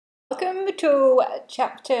welcome to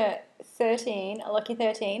chapter 13, Lucky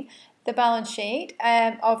 13, the balance sheet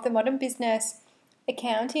of the Modern Business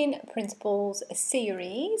Accounting Principles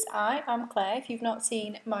series. I am Claire, if you've not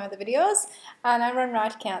seen my other videos, and I run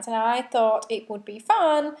Right Accounts, and I thought it would be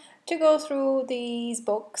fun to go through these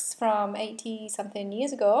books from 80-something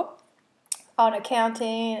years ago on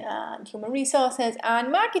accounting and human resources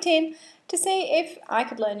and marketing to see if I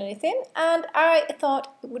could learn anything, and I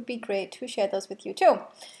thought it would be great to share those with you too.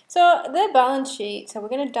 So the balance sheet, so we're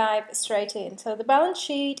going to dive straight in. So the balance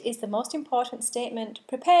sheet is the most important statement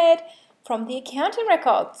prepared from the accounting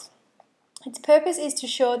records. Its purpose is to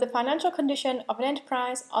show the financial condition of an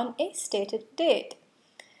enterprise on a stated date.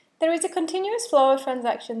 There is a continuous flow of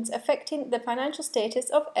transactions affecting the financial status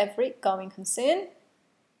of every going concern.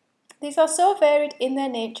 These are so varied in their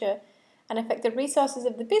nature and affect the resources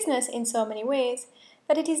of the business in so many ways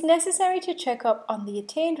that it is necessary to check up on the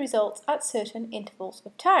attained results at certain intervals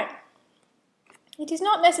of time. It is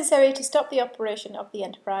not necessary to stop the operation of the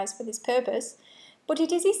enterprise for this purpose, but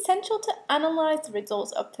it is essential to analyze the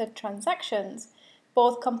results of the transactions,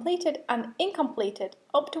 both completed and incompleted,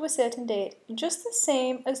 up to a certain date, just the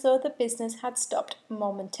same as though the business had stopped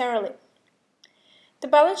momentarily. The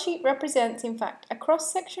balance sheet represents, in fact, a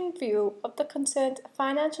cross-section view of the concerned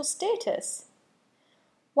financial status,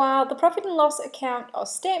 while the profit and loss account or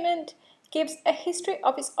statement gives a history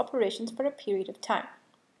of its operations for a period of time.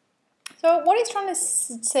 So what it's trying to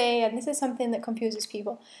say, and this is something that confuses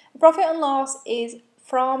people, a profit and loss is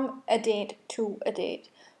from a date to a date,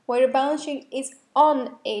 where a balance sheet is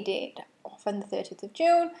on a date, often the 30th of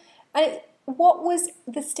June, and what was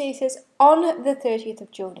the status on the 30th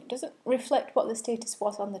of June? It doesn't reflect what the status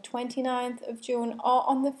was on the 29th of June or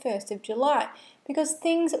on the 1st of July, because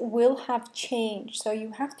things will have changed. So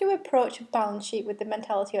you have to approach a balance sheet with the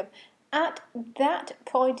mentality of, at that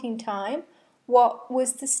point in time, what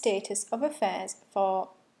was the status of affairs for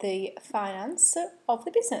the finance of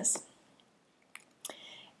the business?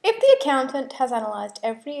 If the accountant has analysed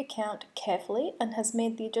every account carefully and has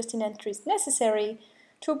made the adjusting entries necessary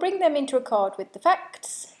to bring them into accord with the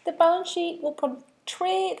facts, the balance sheet will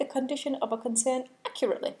portray the condition of a concern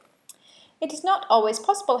accurately. It is not always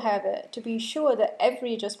possible, however, to be sure that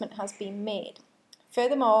every adjustment has been made.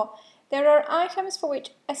 Furthermore, there are items for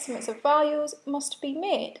which estimates of values must be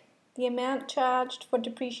made. The amount charged for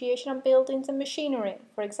depreciation on buildings and machinery,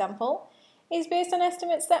 for example, is based on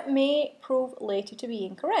estimates that may prove later to be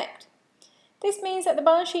incorrect. This means that the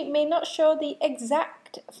balance sheet may not show the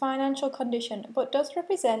exact financial condition, but does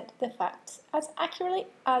represent the facts as accurately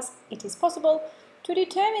as it is possible to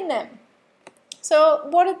determine them. So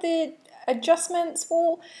what are the adjustments?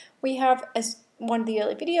 Well, we have, as one of the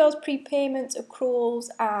early videos, prepayments, accruals,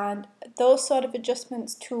 and those sort of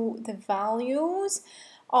adjustments to the values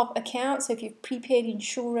of accounts. So if you've prepaid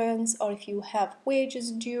insurance or if you have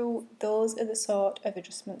wages due, those are the sort of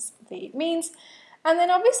adjustments that it means. And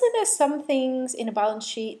then obviously there's some things in a balance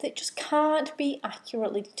sheet that just can't be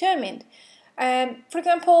accurately determined. For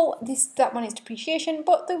example, that one is depreciation,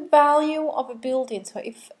 but the value of a building. So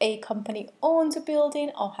if a company owns a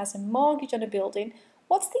building or has a mortgage on a building,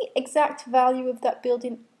 what's the exact value of that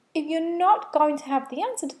building? If you're not going to have the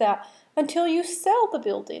answer to that until you sell the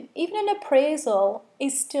building. Even an appraisal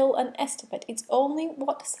is still an estimate. It's only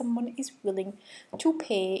what someone is willing to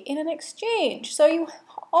pay in an exchange. So you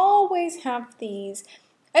always have these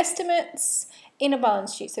estimates in a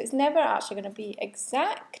balance sheet. So it's never actually going to be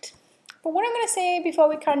exact. But what I'm going to say before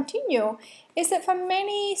we continue is that for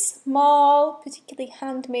many small, particularly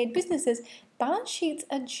handmade businesses, balance sheets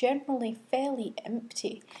are generally fairly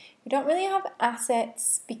empty. We don't really have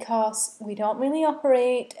assets because we don't really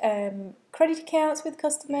operate credit accounts with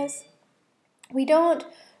customers. We don't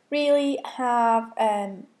really have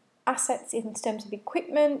assets in terms of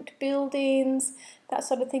equipment, buildings, that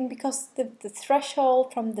sort of thing, because the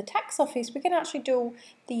threshold from the tax office, we can actually do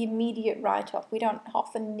the immediate write-off. We don't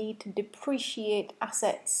often need to depreciate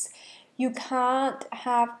assets. You can't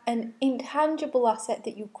have an intangible asset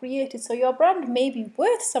that you created. So your brand may be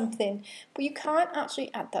worth something, but you can't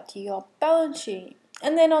actually add that to your balance sheet.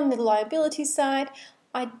 And then on the liability side,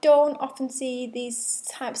 I don't often see these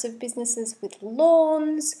types of businesses with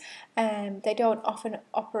loans. They don't often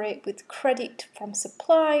operate with credit from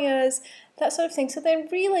suppliers, that sort of thing. So then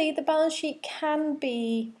really the balance sheet can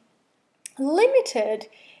be limited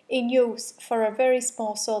in use for a very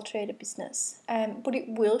small sole trader business, but it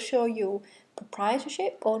will show you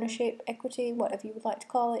proprietorship, ownership, equity, whatever you would like to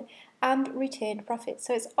call it, and retained profits.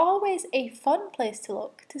 So it's always a fun place to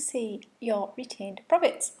look to see your retained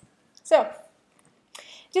profits. So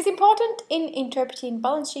It is important in interpreting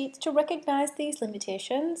balance sheets to recognise these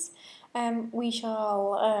limitations. We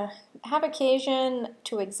shall have occasion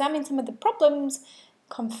to examine some of the problems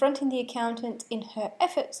confronting the accountant in her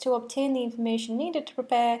efforts to obtain the information needed to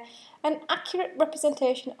prepare an accurate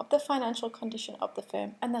representation of the financial condition of the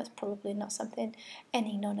firm, and that's probably not something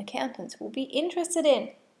any non-accountants will be interested in.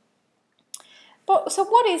 But so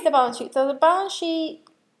what is the balance sheet? So the balance sheet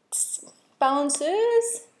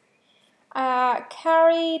balances are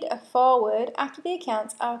carried forward after the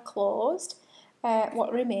accounts are closed.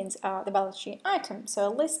 What remains are the balance sheet items. So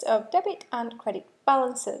a list of debit and credit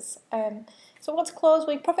balances. So what's closed?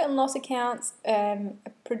 Well, profit and loss accounts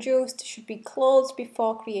produced should be closed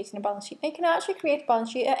before creating a balance sheet. You can actually create a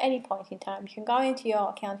balance sheet at any point in time. You can go into your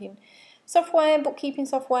accounting software, bookkeeping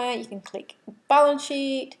software, you can click balance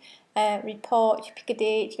sheet, report, you pick a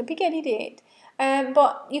date, you can pick any date.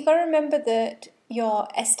 But you've got to remember that your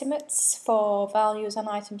estimates for values on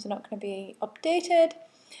items are not going to be updated.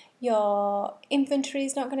 Your inventory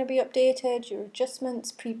is not going to be updated. Your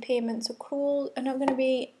adjustments, prepayments, accrual are not going to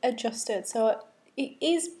be adjusted. So it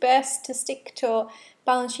is best to stick to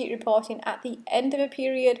balance sheet reporting at the end of a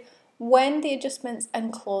period when the adjustments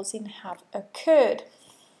and closing have occurred.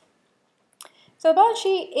 So the balance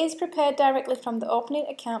sheet is prepared directly from the opening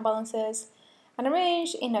account balances and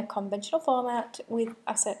arranged in a conventional format with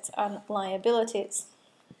assets and liabilities.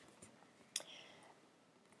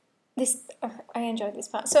 I enjoyed this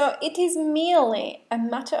part. So it is merely a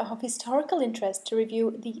matter of historical interest to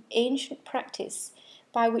review the ancient practice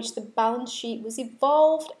by which the balance sheet was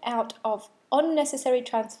evolved out of unnecessary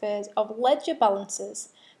transfers of ledger balances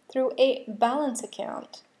through a balance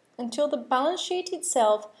account until the balance sheet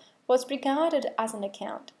itself was regarded as an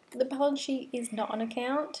account. The balance sheet is not an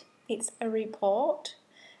account, it's a report.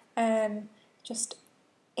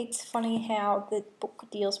 It's funny how the book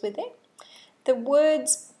deals with it. The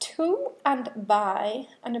words to and by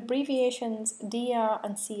and abbreviations DR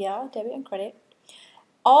and CR, debit and credit,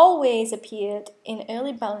 always appeared in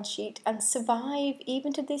early balance sheet and survive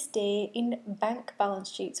even to this day in bank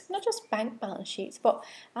balance sheets. Not just bank balance sheets, but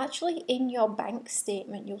actually in your bank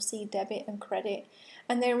statement you'll see debit and credit,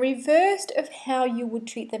 and they're reversed of how you would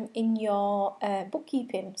treat them in your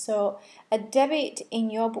bookkeeping. So a debit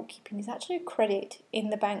in your bookkeeping is actually a credit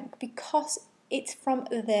in the bank because it's from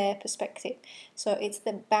their perspective. So it's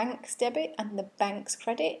the bank's debit and the bank's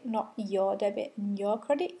credit, not your debit and your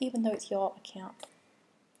credit, even though it's your account.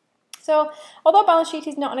 So, although balance sheet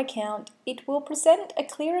is not an account, it will present a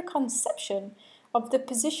clearer conception of the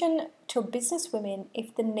position to businesswomen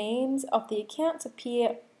if the names of the accounts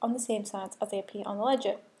appear on the same sides as they appear on the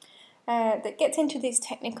ledger. That gets into this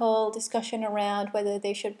technical discussion around whether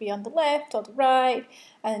they should be on the left or the right,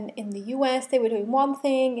 and in the US they were doing one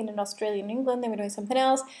thing, in Australia and England they were doing something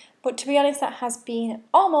else, but to be honest that has been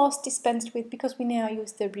almost dispensed with because we now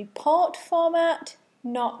use the report format,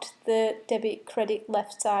 not the debit, credit,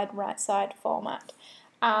 left side, right side format.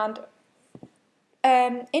 And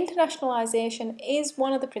internationalization is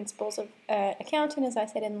one of the principles of accounting, as I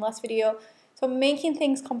said in the last video. So making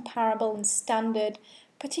things comparable and standard,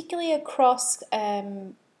 particularly across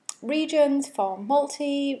regions for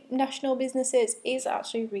multinational businesses, is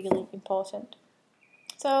actually really important.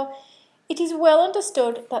 So it is well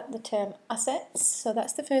understood that the term assets, so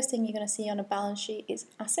that's the first thing you're going to see on a balance sheet is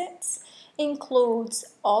assets, includes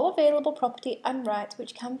all available property and rights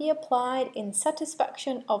which can be applied in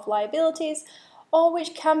satisfaction of liabilities or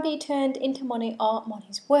which can be turned into money or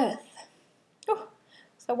money's worth.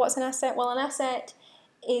 So what's an asset? Well, an asset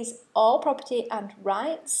is all property and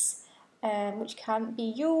rights which can be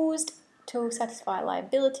used to satisfy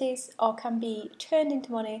liabilities or can be turned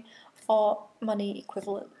into money or money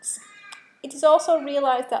equivalents. It is also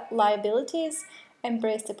realised that liabilities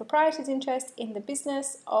embrace the proprietor's interest in the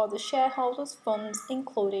business or the shareholders' funds,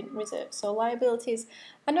 including reserves. So liabilities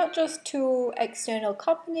are not just to external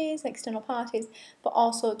companies, external parties, but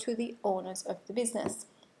also to the owners of the business.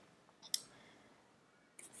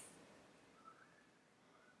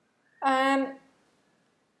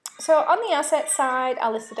 So on the asset side, I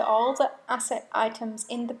listed all the asset items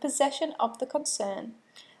in the possession of the concern,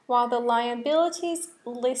 while the liabilities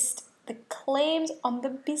list the claims on the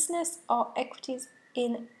business or equities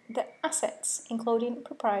in the assets, including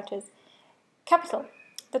proprietors' capital.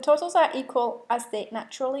 The totals are equal as they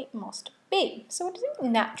naturally must be. So what does it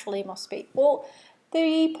naturally must be? Well,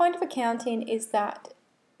 the point of accounting is that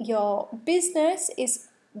your business is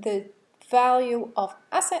the value of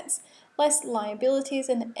assets less liabilities,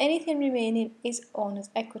 and anything remaining is owner's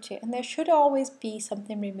equity, and there should always be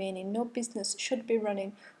something remaining. No business should be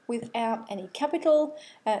running without any capital.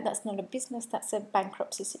 That's not a business, that's a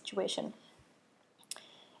bankruptcy situation.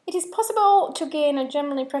 It is possible to gain a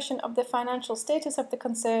general impression of the financial status of the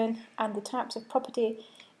concern and the types of property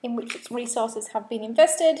in which its resources have been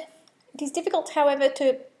invested. It is difficult, however,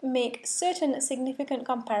 to make certain significant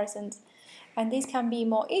comparisons, and these can be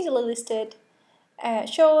more easily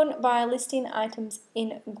shown by listing items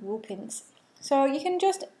in groupings. So you can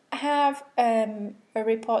just have a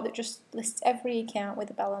report that just lists every account with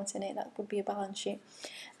a balance in it. That would be a balance sheet.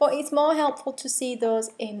 But it's more helpful to see those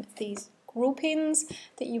in these groupings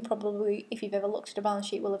that you probably, if you've ever looked at a balance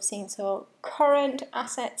sheet, will have seen. So current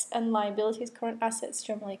assets and liabilities. Current assets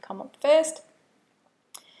generally come up first.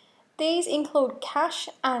 These include cash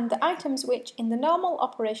and the items which, in the normal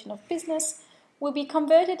operation of business, will be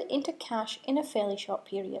converted into cash in a fairly short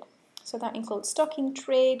period. So that includes stock in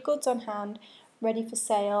trade, goods on hand, ready for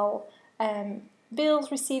sale, bills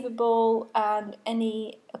receivable, and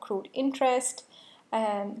any accrued interest.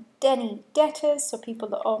 Any debtors, so people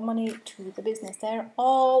that owe money to the business, they're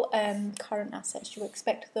all current assets. You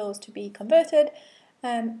expect those to be converted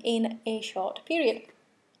in a short period.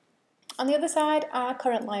 On the other side are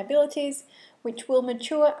current liabilities, which will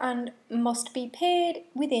mature and must be paid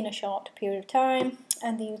within a short period of time,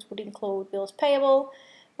 and these would include bills payable,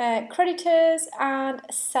 creditors, and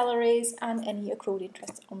salaries, and any accrued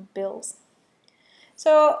interest on bills.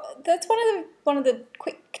 So that's one of the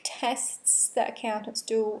quick tests that accountants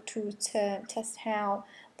do to test how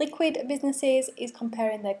liquid a business is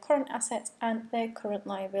comparing their current assets and their current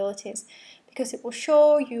liabilities, because it will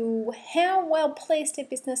show you how well placed a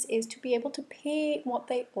business is to be able to pay what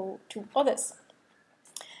they owe to others.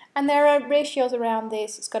 And there are ratios around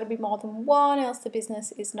this. It's got to be more than 1, else the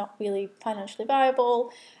business is not really financially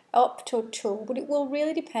viable, up to 2. But it will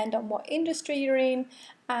really depend on what industry you're in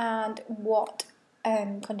and what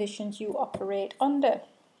conditions you operate under.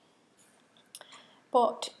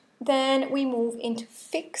 But then we move into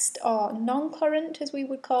fixed or non-current, as we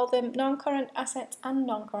would call them, non-current assets and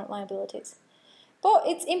non-current liabilities. But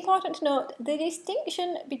it's important to note the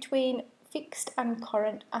distinction between fixed and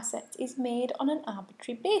current assets is made on an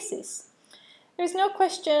arbitrary basis. There is no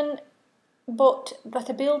question but that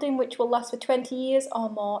a building which will last for 20 years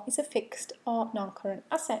or more is a fixed or non-current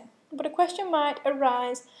asset. But a question might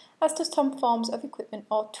arise as to some forms of equipment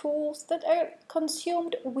or tools that are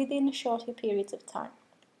consumed within shorter periods of time.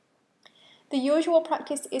 The usual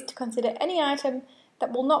practice is to consider any item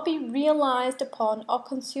that will not be realised upon or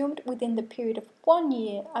consumed within the period of 1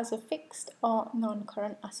 year as a fixed or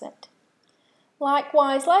non-current asset.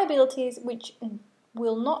 Likewise, liabilities which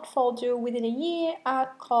will not fall due within a year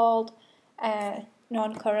are called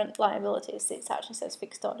non-current liabilities. It actually says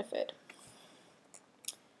fixed or deferred.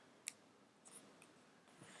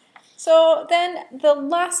 So then the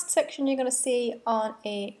last section you're going to see on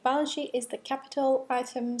a balance sheet is the capital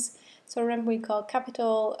items. So remember, we call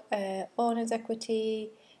capital owner's equity,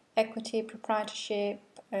 equity, proprietorship,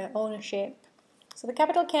 ownership. So the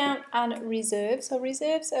capital account and reserves. So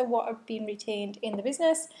reserves are what have been retained in the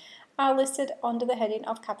business, are listed under the heading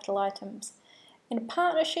of capital items. In a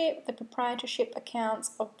partnership, the proprietorship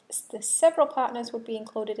accounts of the several partners would be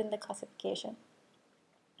included in the classification.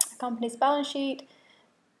 A company's balance sheet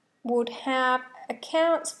would have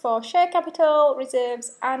accounts for share capital,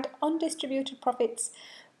 reserves, and undistributed profits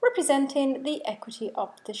representing the equity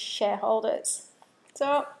of the shareholders.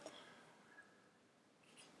 So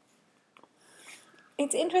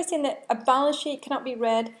it's interesting that a balance sheet cannot be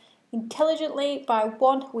read intelligently by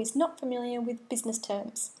one who is not familiar with business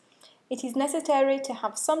terms. It is necessary to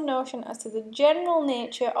have some notion as to the general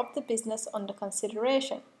nature of the business under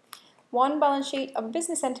consideration. One balance sheet of a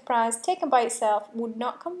business enterprise taken by itself would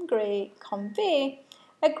not convey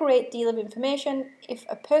a great deal of information if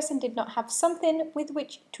a person did not have something with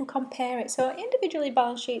which to compare it. So individually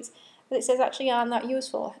balance sheets, as it says, actually aren't that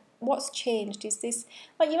useful. What's changed? Is this,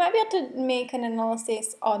 like, you might be able to make an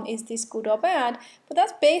analysis on is this good or bad, but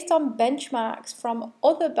that's based on benchmarks from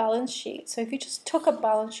other balance sheets. So if you just took a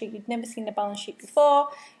balance sheet, you'd never seen a balance sheet before,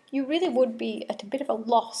 you really would be at a bit of a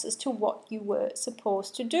loss as to what you were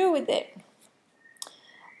supposed to do with it.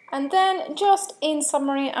 And then, just in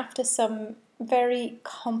summary, after some very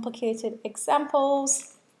complicated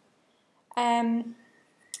examples,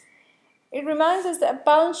 it reminds us that a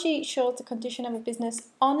balance sheet shows the condition of a business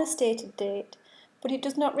on a stated date, but it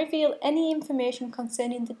does not reveal any information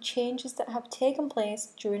concerning the changes that have taken place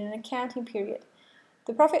during an accounting period.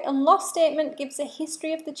 The profit and loss statement gives a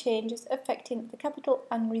history of the changes affecting the capital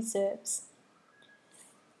and reserves.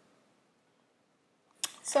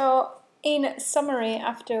 So, in summary,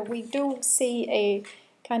 after we do see a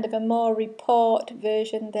kind of a more report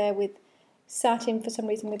version there with starting for some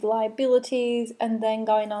reason with liabilities and then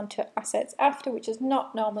going on to assets after, which is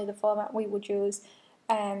not normally the format we would use,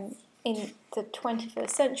 in the 21st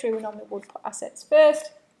century, we normally would put assets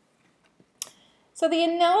first. So the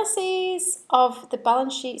analyses of the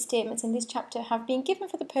balance sheet statements in this chapter have been given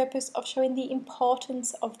for the purpose of showing the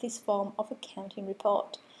importance of this form of accounting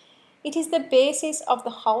report. It is the basis of the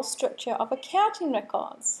whole structure of accounting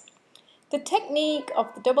records. The technique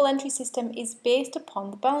of the double entry system is based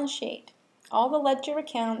upon the balance sheet. All the ledger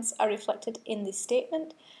accounts are reflected in this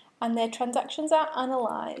statement, and their transactions are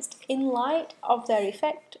analysed in light of their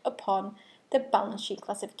effect upon the balance sheet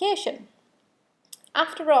classification.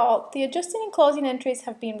 After all, the adjusting and closing entries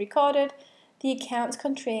have been recorded. The accounts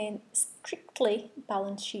contain strictly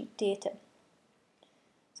balance sheet data.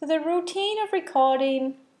 So the routine of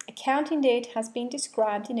recording accounting data has been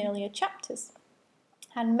described in earlier chapters,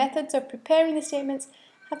 and methods of preparing the statements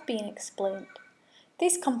have been explained.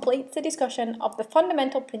 This completes the discussion of the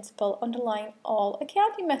fundamental principle underlying all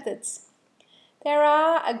accounting methods. There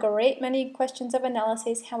are a great many questions of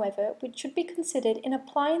analysis, however, which should be considered in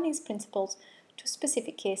applying these principles to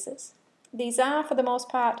specific cases. These are, for the most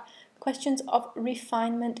part, questions of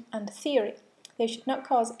refinement and theory. They should not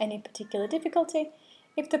cause any particular difficulty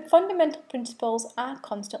if the fundamental principles are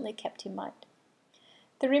constantly kept in mind.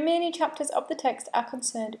 The remaining chapters of the text are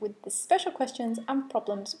concerned with the special questions and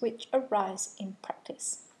problems which arise in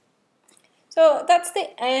practice. So that's the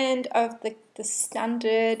end of the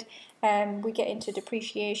standard. We get into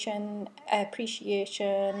depreciation,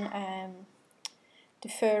 appreciation,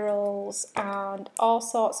 deferrals, and all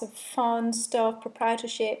sorts of fun stuff,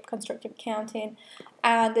 proprietorship, constructive accounting,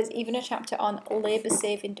 and there's even a chapter on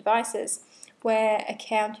labour-saving devices, where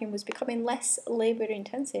accounting was becoming less labour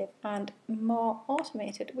intensive and more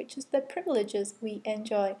automated, which is the privileges we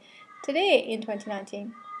enjoy today in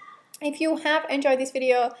 2019. If you have enjoyed this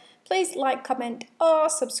video, please like, comment or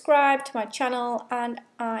subscribe to my channel, and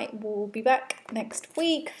I will be back next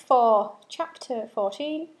week for chapter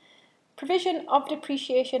 14, provision of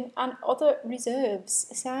depreciation and other reserves.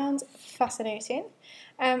 Sounds fascinating.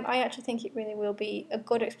 I actually think it really will be a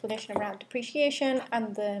good explanation around depreciation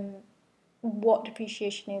and what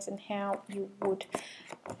depreciation is and how you would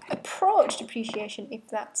approach depreciation if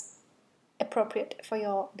that's appropriate for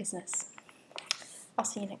your business. I'll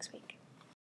see you next week.